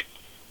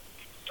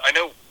 I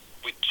know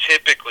we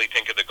typically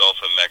think of the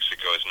Gulf of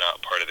Mexico as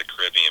not part of the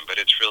Caribbean,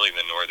 but it's really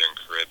the northern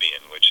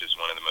Caribbean, which is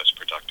one of the most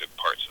productive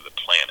parts of the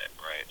planet,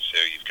 right? So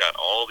you've got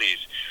all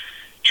these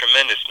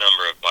tremendous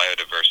number of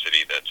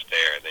biodiversity that's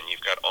there. Then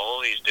you've got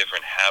all these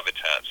different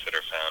habitats that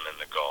are found in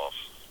the Gulf,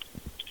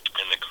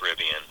 in the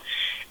Caribbean,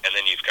 and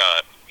then you've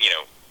got,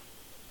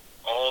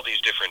 all these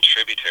different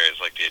tributaries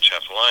like the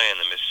Atchafalaya and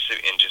the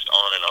Mississippi, and just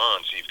on and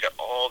on. So you've got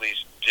all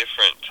these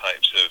different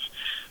types of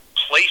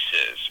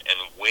places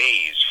and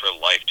ways for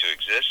life to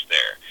exist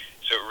there.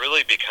 So it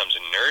really becomes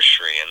a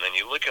nursery. And then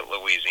you look at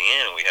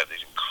Louisiana, we have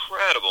these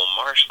incredible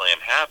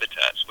marshland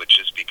habitats, which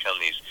has become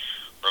these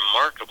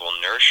remarkable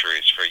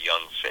nurseries for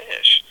young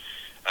fish.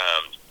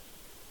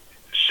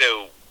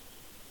 So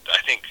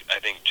I think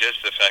just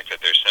the fact that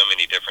there's so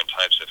many different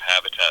types of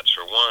habitats,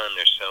 for one,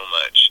 there's so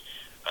much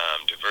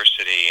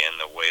diversity and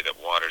the way that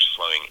water's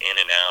flowing in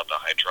and out, the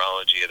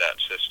hydrology of that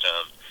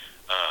system.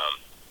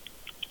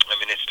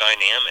 It's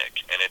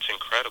dynamic and it's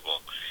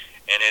incredible,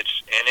 and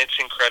it's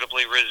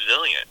incredibly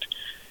resilient.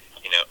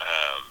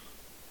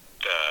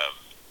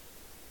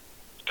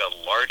 The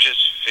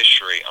largest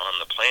fishery on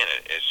the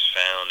planet is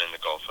found in the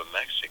Gulf of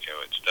Mexico.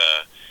 It's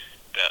the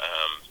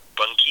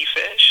bunkie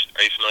fish.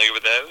 Are you familiar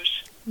with those?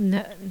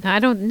 No, I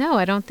don't know.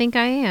 I don't think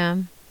I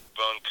am.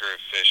 Bunker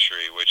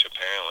fishery, which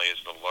apparently is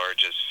the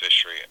largest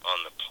fishery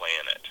on the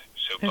planet.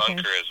 So Okay.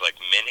 bunker is like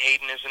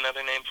menhaden is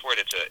another name for it.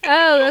 It's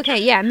a Okay.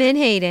 Yeah,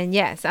 Menhaden.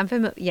 Yes, I'm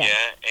familiar. Yeah.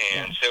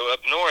 Yeah, and so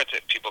up north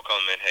people call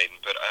them menhaden,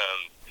 but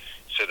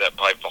so that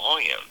by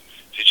volume.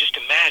 So just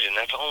imagine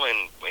that's all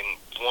in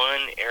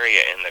one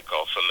area in the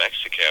Gulf of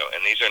Mexico,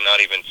 and these are not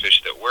even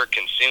fish that we're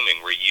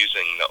consuming. We're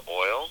using the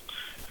oil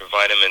for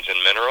vitamins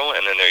and mineral,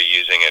 and then they're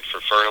using it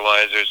for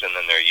fertilizers, and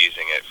then they're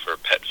using it for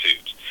pet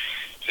foods.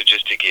 So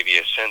just to give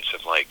you a sense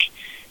of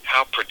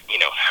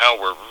how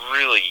we're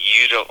really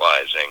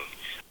utilizing,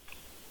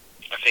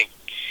 I think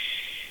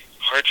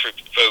hard for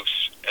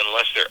folks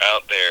unless they're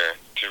out there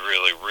to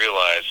really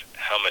realize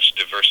how much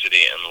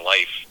diversity and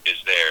life is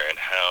there and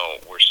how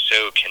we're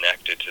so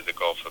connected to the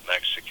Gulf of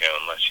Mexico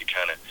unless you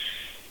kind of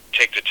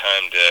take the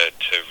time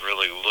to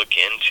really look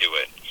into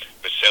it.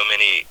 But so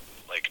many,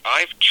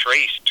 I've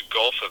traced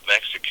Gulf of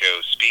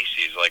Mexico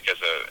species,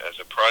 as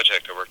a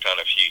project I worked on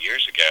a few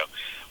years ago.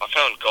 I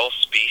found Gulf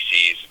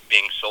species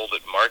being sold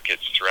at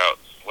markets throughout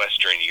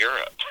Western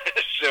Europe.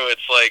 So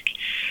it's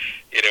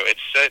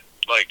it's set,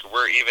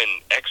 we're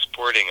even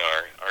exporting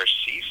our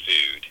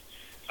seafood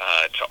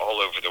to all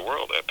over the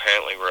world.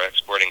 Apparently we're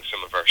exporting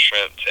some of our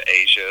shrimp to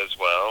Asia as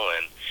well,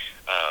 and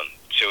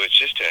so it's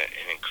just an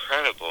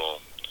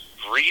incredible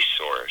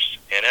resource.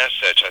 And as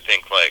such, I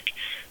think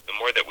the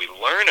more that we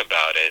learn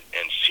about it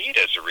and see it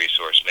as a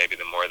resource, maybe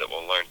the more that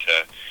we'll learn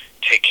to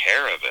take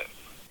care of it.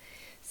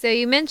 So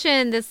you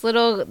mentioned this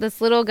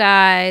little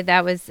guy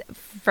that was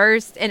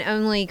first and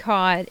only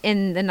caught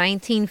in the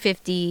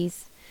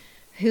 1950s,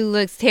 who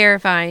looks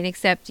terrifying,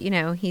 except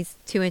he's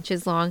 2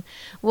 inches long.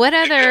 What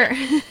other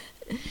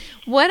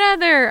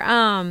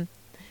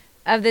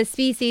of the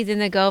species in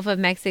the Gulf of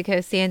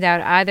Mexico stand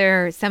out?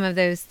 Either some of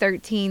those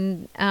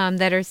 13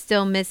 that are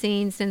still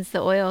missing since the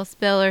oil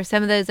spill, or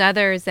some of those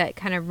others that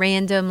kind of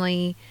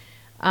randomly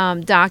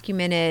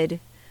documented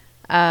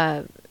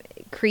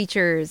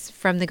creatures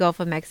from the Gulf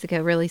of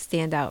Mexico really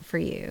stand out for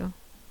you?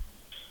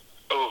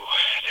 Oh,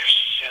 there's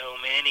so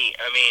many.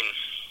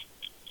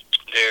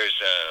 There's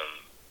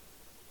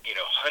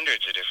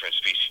hundreds of different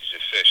species of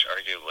fish,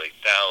 arguably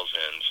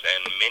thousands,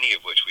 and many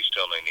of which we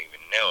still don't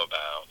even know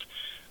about.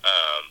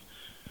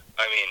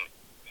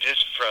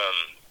 Just from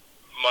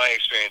my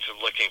experience of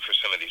looking for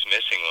some of these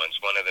missing ones,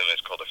 one of them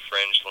is called a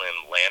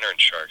fringe-limbed lantern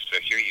shark. So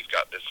here you've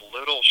got this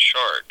little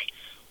shark,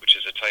 which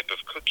is a type of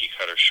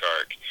cookie-cutter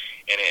shark,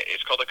 and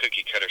it's called a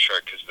cookie-cutter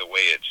shark because the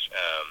way its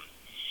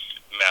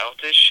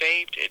mouth is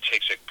shaped, it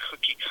takes a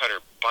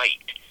cookie-cutter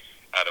bite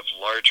out of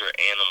larger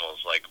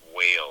animals like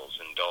whales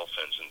and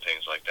dolphins and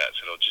things like that.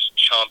 So it'll just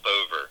chomp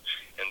over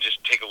and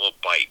just take a little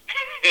bite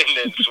and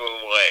then swim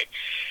away.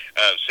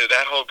 So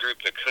that whole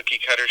group, the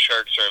cookie-cutter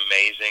sharks, are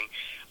amazing.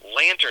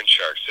 Lantern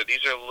sharks, so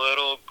these are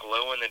little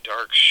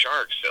glow-in-the-dark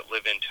sharks that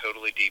live in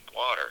totally deep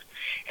water.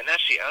 And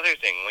that's the other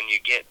thing. When you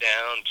get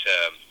down to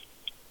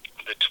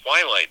the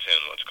twilight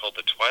zone, what's called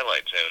the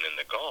twilight zone in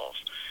the Gulf,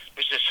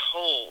 there's this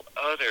whole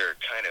other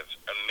kind of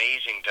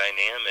amazing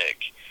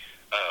dynamic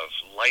of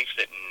life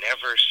that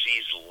never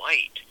sees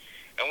light.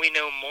 And we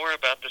know more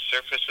about the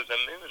surface of the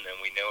moon than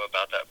we know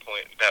about that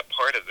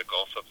part of the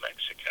Gulf of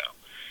Mexico.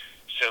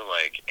 So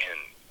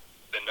and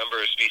the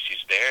number of species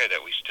there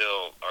that we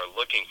still are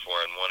looking for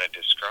and want to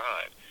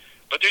describe.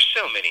 But there's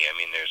so many.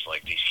 There's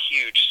these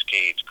huge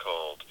skates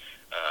called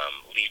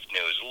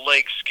leaf-nosed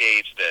leg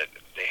skates that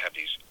they have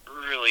these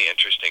really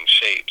interesting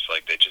shapes.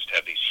 They just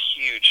have these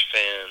huge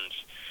fins.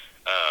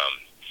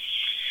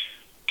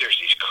 There's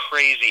these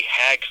crazy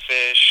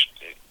hagfish.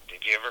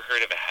 Have you ever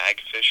heard of a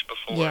hagfish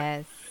before?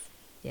 Yes.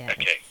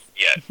 Okay.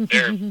 Yeah,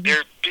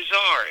 they're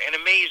bizarre and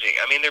amazing.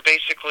 They're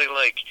basically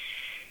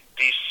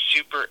these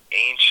super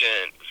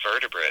ancient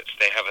vertebrates.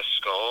 They have a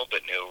skull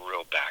but no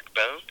real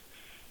backbone.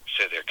 So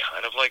So they're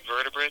kind of like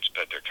vertebrates,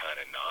 but they're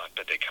kind of not,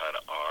 but they kind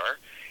of are.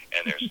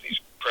 And there's these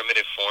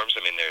primitive forms.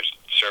 I mean, there's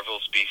several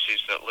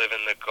species that live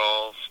in the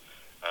Gulf.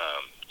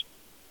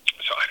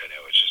 So I don't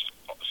know, it's just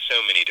so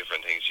many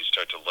different things you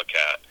start to look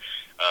at.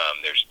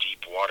 There's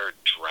deep water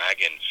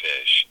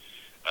dragonfish.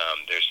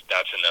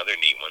 That's another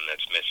neat one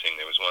that's missing.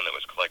 There was one that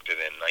was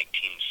collected in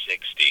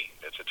 1960.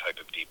 That's a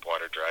type of deep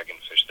water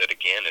dragonfish that,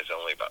 again, is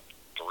only about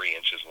 3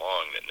 inches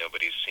long that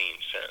nobody's seen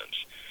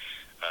since.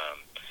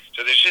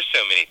 So there's just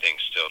so many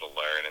things still to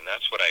learn, and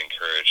that's what I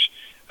encourage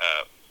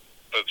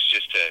folks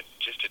just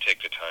to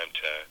take the time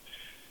to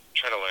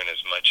try to learn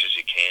as much as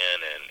you can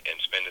and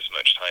spend as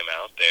much time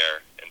out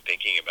there and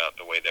thinking about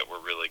the way that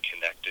we're really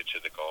connected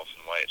to the Gulf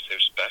and why it's so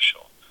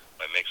special.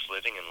 What makes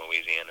living in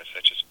Louisiana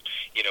such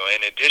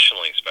an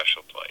additionally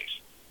special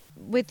place.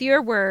 With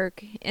your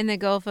work in the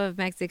Gulf of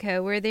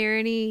Mexico, were there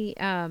any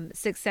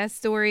success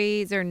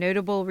stories or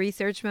notable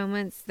research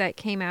moments that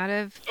came out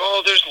of?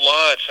 Oh, there's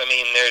lots. I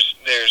mean,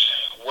 there's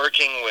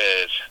working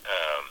with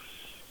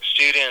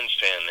students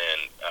and then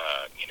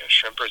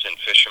shrimpers and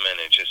fishermen,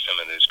 and just some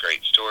of those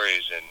great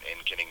stories and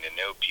getting to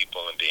know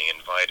people and being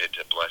invited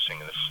to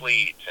Blessing of the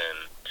Fleet and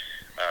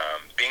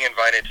being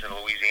invited to the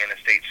Louisiana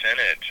State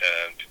Senate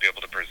to be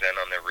able to present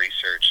on their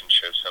research and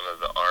show some of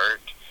the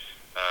art.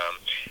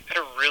 Had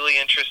a really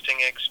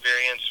interesting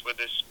experience with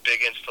this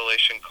big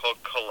installation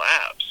called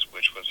Collapse,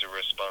 which was a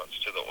response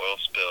to the oil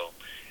spill,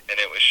 and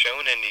it was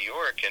shown in New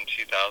York in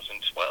 2012,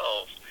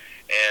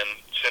 and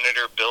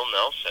Senator Bill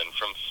Nelson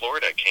from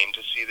Florida came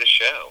to see the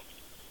show.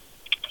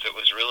 So it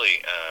was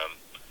really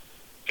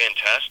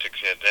fantastic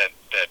that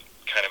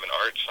kind of an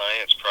art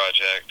science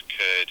project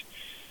could,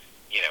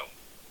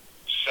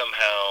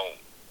 somehow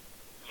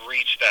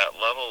reach that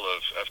level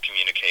of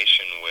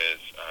communication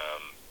with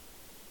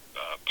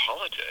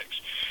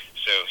politics.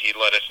 So he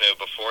let us know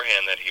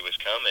beforehand that he was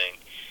coming,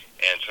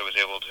 and so was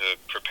able to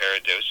prepare a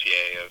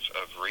dossier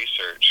of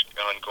research,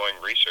 ongoing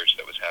research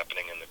that was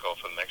happening in the Gulf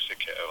of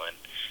Mexico, and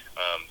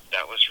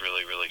that was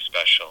really, really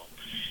special.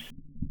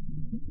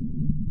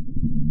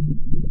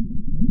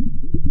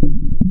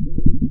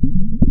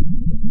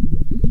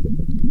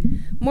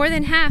 More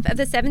than half of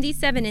the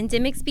 77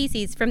 endemic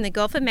species from the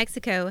Gulf of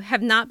Mexico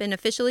have not been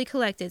officially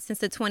collected since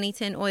the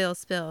 2010 oil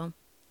spill.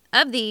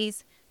 Of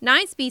these,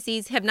 9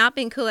 species have not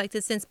been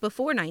collected since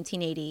before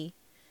 1980.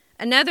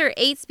 Another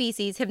 8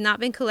 species have not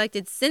been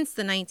collected since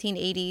the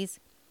 1980s,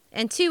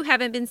 and 2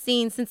 haven't been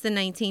seen since the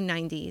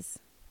 1990s.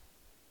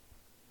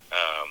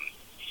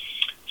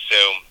 So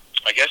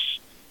I guess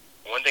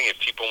one thing, if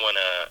people want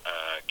to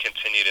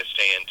continue to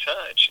stay in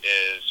touch,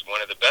 is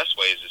one of the best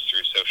ways is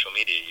through social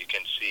media. You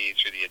can see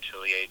through the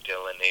Atelier de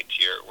la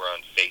Nature, we're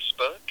on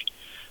Facebook,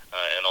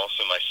 and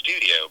also my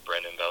studio,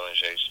 Brendan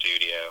Belanger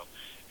Studio,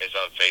 is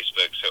on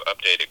Facebook, so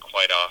updated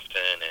quite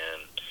often,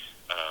 and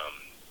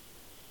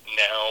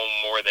now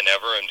more than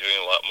ever I'm doing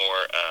a lot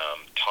more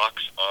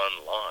talks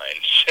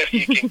online, so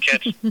you can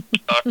catch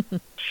talks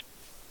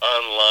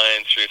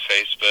online through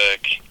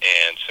Facebook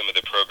and some of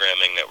the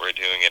programming that we're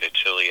doing at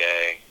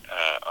Atelier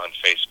on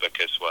Facebook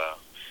as well.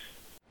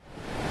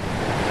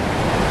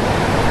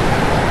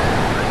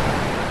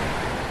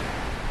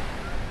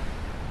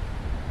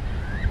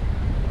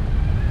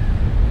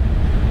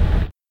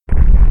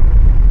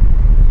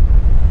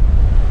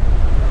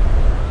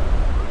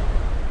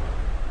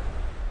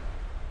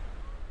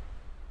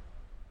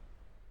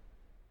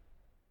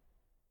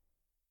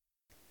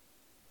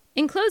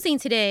 In closing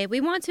today, we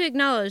want to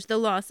acknowledge the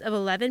loss of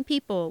 11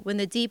 people when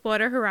the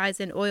Deepwater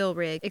Horizon oil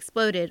rig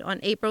exploded on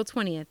April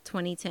 20th,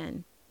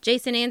 2010.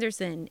 Jason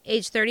Anderson,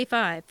 age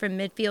 35, from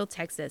Midfield,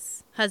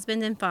 Texas,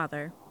 husband and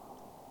father.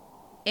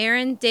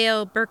 Aaron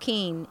Dale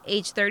Burkeen,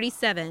 age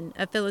 37,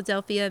 of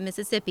Philadelphia,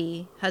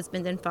 Mississippi,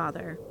 husband and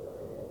father.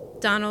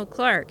 Donald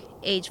Clark,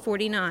 age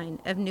 49,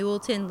 of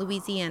Newellton,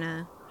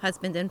 Louisiana,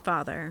 husband and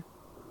father.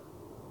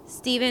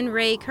 Stephen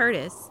Ray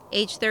Curtis,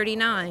 age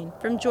 39,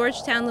 from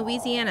Georgetown,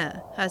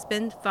 Louisiana,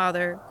 husband,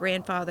 father,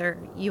 grandfather,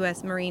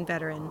 U.S. Marine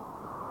veteran.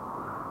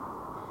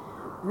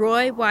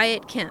 Roy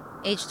Wyatt Kemp,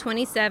 age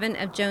 27,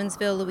 of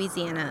Jonesville,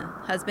 Louisiana,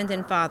 husband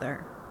and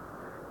father.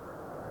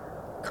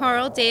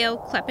 Carl Dale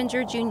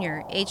Kleppinger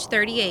Jr., age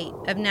 38,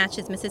 of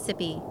Natchez,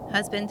 Mississippi,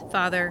 husband,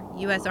 father,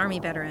 U.S. Army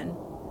veteran.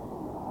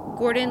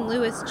 Gordon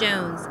Lewis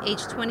Jones,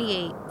 age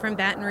 28, from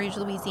Baton Rouge,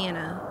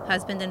 Louisiana,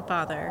 husband and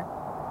father.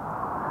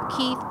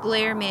 Keith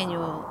Blair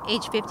Manuel,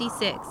 age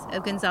 56,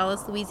 of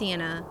Gonzales,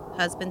 Louisiana,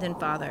 husband and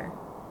father.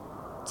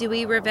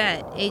 Dewey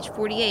Rivette, age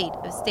 48,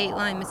 of State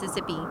Line,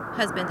 Mississippi,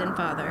 husband and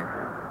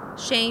father.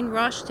 Shane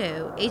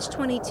Roshto, age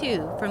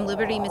 22, from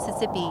Liberty,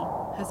 Mississippi,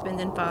 husband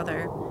and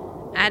father.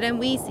 Adam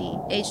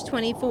Weesey, age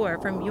 24,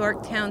 from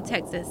Yorktown,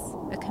 Texas,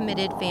 a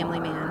committed family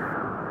man.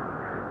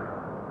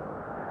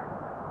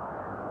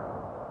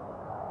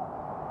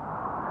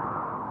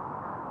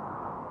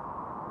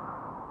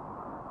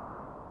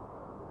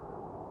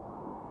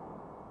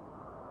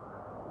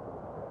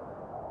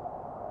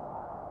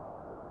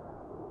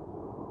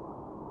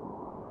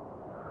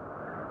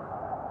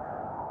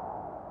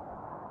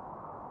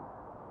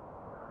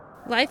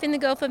 Life in the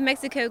Gulf of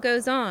Mexico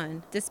goes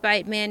on,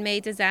 despite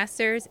man-made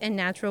disasters and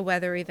natural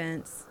weather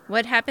events.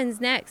 What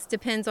happens next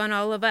depends on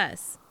all of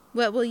us.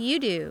 What will you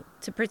do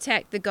to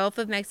protect the Gulf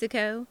of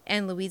Mexico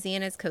and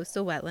Louisiana's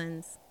coastal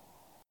wetlands?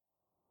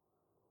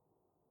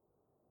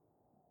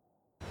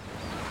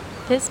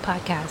 This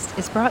podcast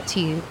is brought to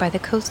you by the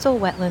Coastal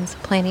Wetlands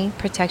Planning,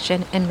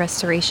 Protection, and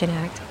Restoration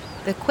Act.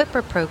 The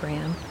CWIPRA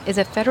program is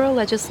a federal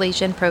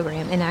legislation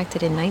program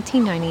enacted in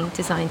 1990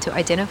 designed to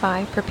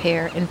identify,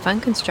 prepare, and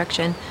fund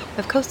construction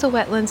of coastal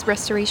wetlands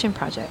restoration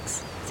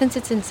projects. Since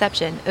its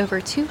inception,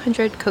 over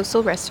 200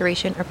 coastal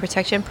restoration or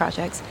protection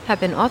projects have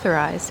been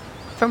authorized.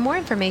 For more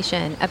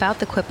information about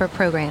the CWIPRA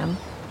program,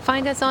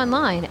 find us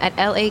online at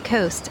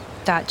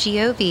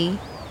lacoast.gov,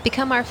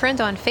 become our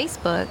friend on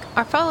Facebook,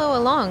 or follow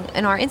along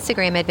in our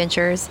Instagram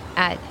adventures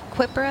at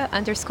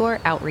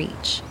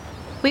 @QUIPRA_outreach.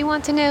 We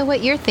want to know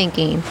what you're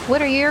thinking. What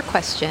are your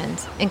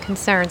questions and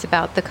concerns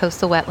about the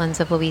coastal wetlands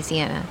of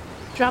Louisiana?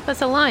 Drop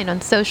us a line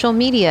on social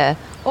media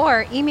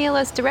or email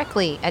us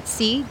directly at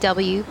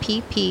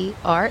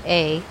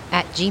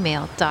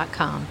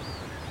cwppra@gmail.com.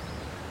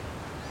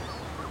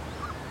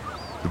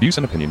 The views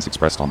and opinions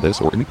expressed on this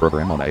or any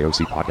program on the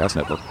AOC Podcast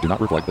Network do not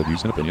reflect the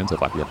views and opinions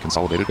of Lafayette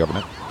Consolidated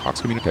Government,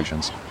 Cox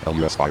Communications,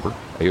 LUS Fiber,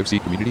 AOC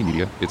Community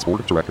Media, its board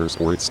of directors,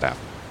 or its staff.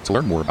 To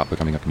learn more about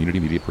becoming a community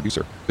media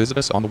producer, visit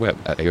us on the web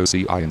at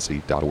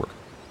aocinc.org.